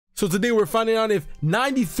So today we're finding out if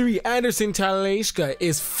 93 Anderson TALISCA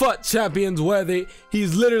is FUT champions worthy.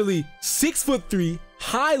 He's literally 6'3",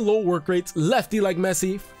 high-low work rates, lefty like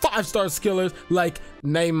Messi, 5-star skillers like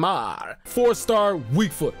Neymar, 4-star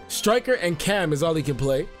weak foot. Striker and cam is all he can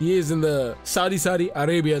play. He is in the Saudi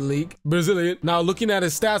Arabian League, Brazilian. Now looking at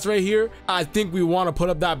his stats right here, I think we want to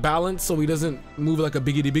put up that balance so he doesn't move like a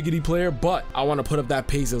biggity player, but I want to put up that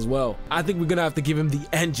pace as well. I think we're gonna have to give him the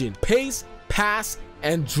engine: pace, pass,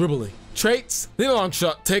 and dribbling. Traits: the long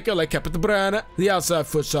shot taker like Captain Brana, the outside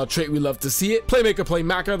foot shot trait, we love to see it. Playmaker,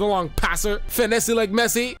 playmaker, the long passer, finesse like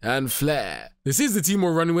Messi, and flair. This is the team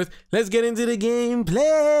we're running with. Let's get into the gameplay.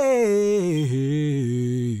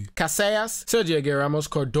 Casillas, Sergio Ramos,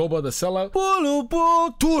 Cordoba, the sellout,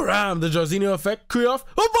 Pulupu, Thuram, the Jorginho effect, Kriyoff,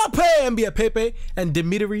 Mbappe, Mbia Pepe, and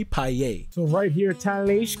Dimitri Payet. So right here,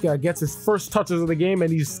 TALISCA gets his first touches of the game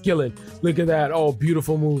and he's skilling. Look at that. Oh,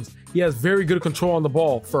 beautiful moves. He has very good control on the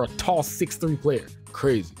ball for a tall 6'3" player.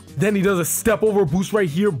 Crazy. Then he does a step over boost right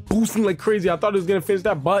here, boosting like crazy. I thought he was gonna finish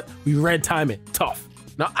that, but we red time it. Tough.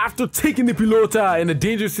 Now, after taking the pilota in a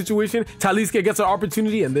dangerous situation, TALISCA gets an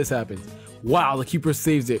opportunity and this happens. Wow, the keeper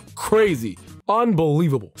saves it. Crazy.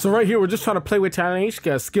 Unbelievable. So right here, we're just trying to play with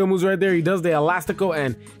TALISCA. Skill moves right there. He does the elastico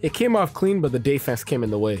and it came off clean, but the defense came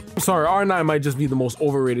in the way. I'm sorry, R9 might just be the most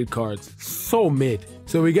overrated cards. So mid.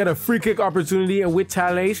 So we get a free kick opportunity, and with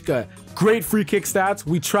TALISCA, great free kick stats.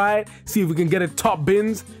 We try it, see if we can get it top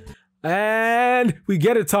bins. And we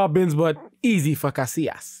get it top bins, but easy for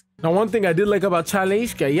Casillas. Now, one thing I did like about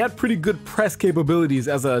TALISCA, he had pretty good press capabilities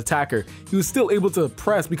as an attacker. He was still able to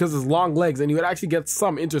press because of his long legs, and he would actually get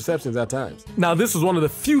some interceptions at times. Now, this was one of the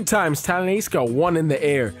few times TALISCA won in the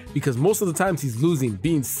air, because most of the times he's losing,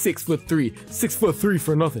 being 6'3", 6'3"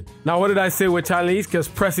 for nothing. Now, what did I say with TALISCA's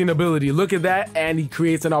pressing ability? Look at that, and he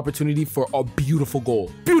creates an opportunity for a beautiful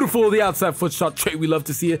goal. Beautiful, the outside foot shot trait, we love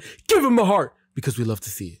to see it. Give him the heart, because we love to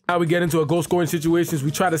see it. Now we get into a goal scoring situations.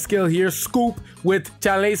 We try to scale here, scoop with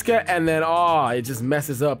TALISCA, and then it just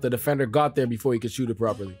messes up. The defender got there before he could shoot it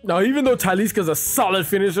properly. Now, even though TALISCA's a solid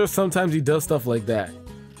finisher, sometimes he does stuff like that.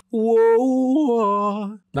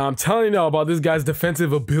 Whoa. Now I'm telling you now about this guy's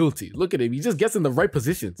defensive ability. Look at him, he just gets in the right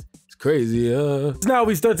positions. It's crazy. Now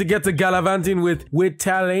we start to get to gallivanting with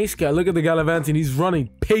TALISCA. Look at the gallivanting, he's running,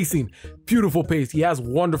 pacing, beautiful pace. He has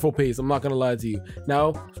wonderful pace, I'm not gonna lie to you.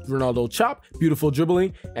 Now Ronaldo chop, beautiful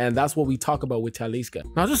dribbling, and that's what we talk about with TALISCA.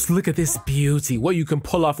 Now just look at this beauty, what you can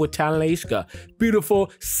pull off with TALISCA.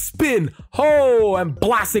 Beautiful spin, and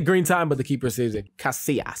blast it green time, but the keeper saves it.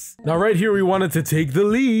 Casillas. Now right here we wanted to take the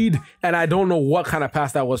lead, and I don't know what kind of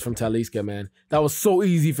pass that was from TALISCA, man. That was so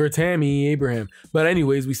easy for Tammy Abraham. But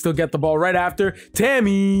anyways, we still get the ball right after.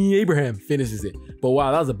 Tammy Abraham finishes it. But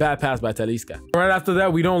wow, that was a bad pass by TALISCA. Right after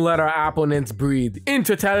that, we don't let our opponents breathe.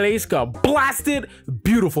 Into TALISCA, blasted,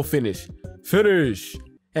 beautiful finish. Finish.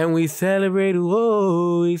 And we celebrate,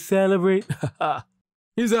 whoa, we celebrate.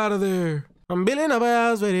 He's out of there. I'm building up a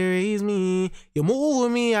house where they raise me. You move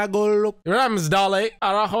with me, I go look. Ramsdale,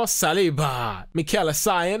 Arajo, Saliba, Mikel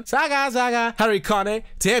Essien, Zaga, Harry Kane,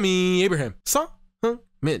 Tammy Abraham.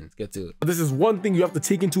 Min, get to it. This is one thing you have to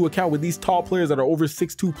take into account with these tall players that are over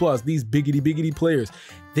 6'2 plus, these biggity players.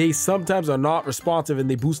 They sometimes are not responsive and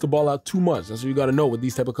they boost the ball out too much. That's what you gotta know with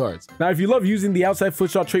these type of cards. Now, if you love using the outside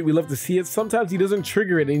foot shot trait, we love to see it. Sometimes he doesn't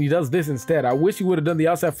trigger it and he does this instead. I wish he would have done the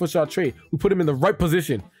outside foot shot trait. We put him in the right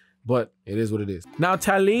position. But it is what it is. Now,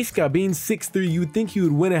 TALISCA being 6'3", you'd think he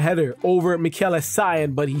would win a header over Mikel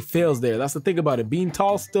Essien, but he fails there. That's the thing about it. Being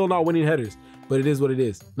tall, still not winning headers. But it is what it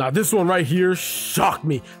is. Now, this one right here shocked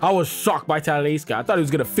me. I was shocked by TALISCA. I thought he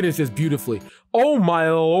was going to finish this beautifully. Oh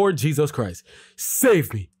my Lord Jesus Christ.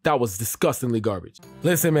 Save me. That was disgustingly garbage.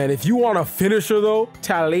 Listen, man, if you want a finisher, though,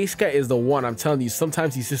 TALISCA is the one. I'm telling you,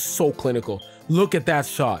 sometimes he's just so clinical. Look at that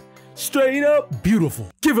shot. Straight up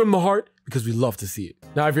beautiful. Give him the heart, because we love to see it.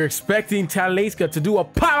 Now, if you're expecting TALISCA to do a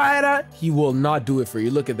power header, he will not do it for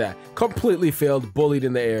you. Look at that. Completely failed, bullied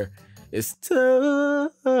in the air. It's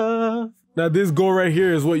tough. Now, this goal right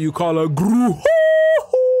here is what you call a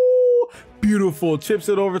beautiful. Chips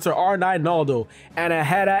it over to R9 Naldo and a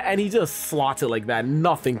header, and he just slots it like that.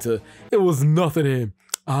 It was nothing to him.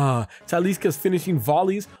 TALISCA's finishing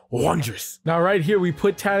volleys, wondrous. Now, right here, we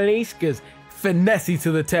put TALISCA's finesse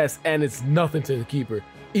to the test, and it's nothing to the keeper.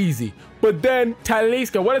 Easy. But then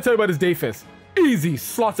TALISCA, what did I tell you about his defense? Easy.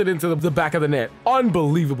 Slots it into the back of the net.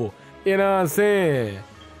 Unbelievable. You know what I'm saying?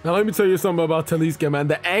 Now let me tell you something about TALISCA, man.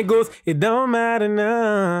 The angles, it don't matter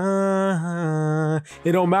now.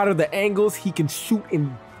 It don't matter the angles. He can shoot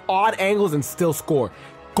in odd angles and still score.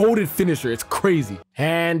 Golden finisher. It's crazy.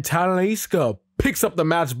 And TALISCA picks up the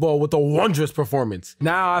match ball with a wondrous performance.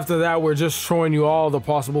 Now after that, we're just showing you all the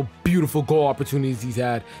possible beautiful goal opportunities he's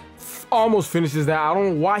had. Almost finishes that. I don't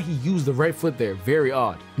know why he used the right foot there. Very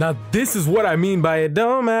odd. Now this is what I mean by it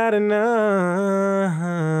don't matter now.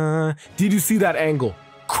 Did you see that angle?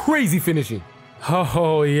 Crazy finishing.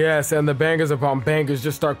 Oh yes, and the bangers upon bangers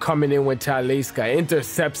just start coming in when TALISCA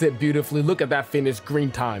intercepts it beautifully. Look at that finish, green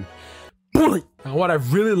time. Bullet! Now what I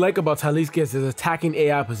really like about TALISCA is his attacking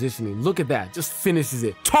AI positioning. Look at that, just finishes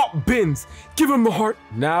it. Top bins, give him the heart.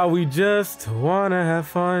 Now we just wanna have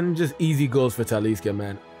fun. Just easy goals for TALISCA,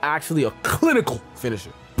 man. Actually a clinical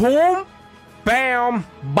finisher. Boom, bam,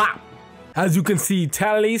 bop. As you can see,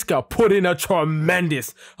 TALISCA put in a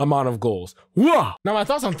tremendous amount of goals. Wow! Now my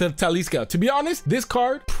thoughts on TALISCA. To be honest, this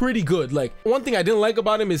card, pretty good. Like, one thing I didn't like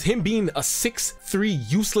about him is him being a 6'3"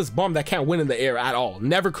 useless bum that can't win in the air at all.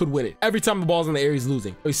 Never could win it. Every time the ball's in the air, he's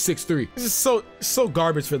losing. He's 6'3". It's just so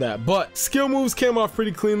garbage for that. But skill moves came off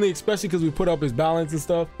pretty cleanly, especially because we put up his balance and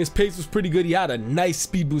stuff. His pace was pretty good. He had a nice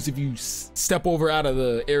speed boost if you step over out of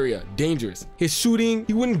the area. Dangerous. His shooting,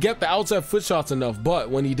 he wouldn't get the outside foot shots enough, but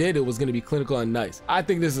when he did, it was going to be clinical and nice. I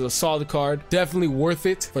think this is a solid card. Definitely worth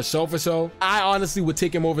it for show for show. I honestly would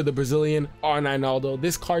take him over the Brazilian R9 Aldo.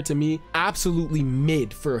 This card to me, absolutely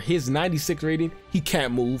mid for his 96 rating. He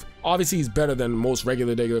can't move. Obviously, he's better than most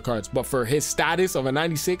regular cards, but for his status of a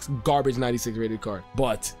 96, garbage 96 rated card.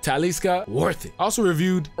 But TALISCA, worth it. Also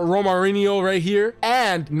reviewed Romarinho right here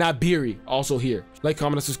and Nabiri also here. Like,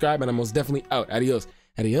 comment, and subscribe, and I'm most definitely out. Adios.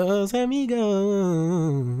 Adios, amigos.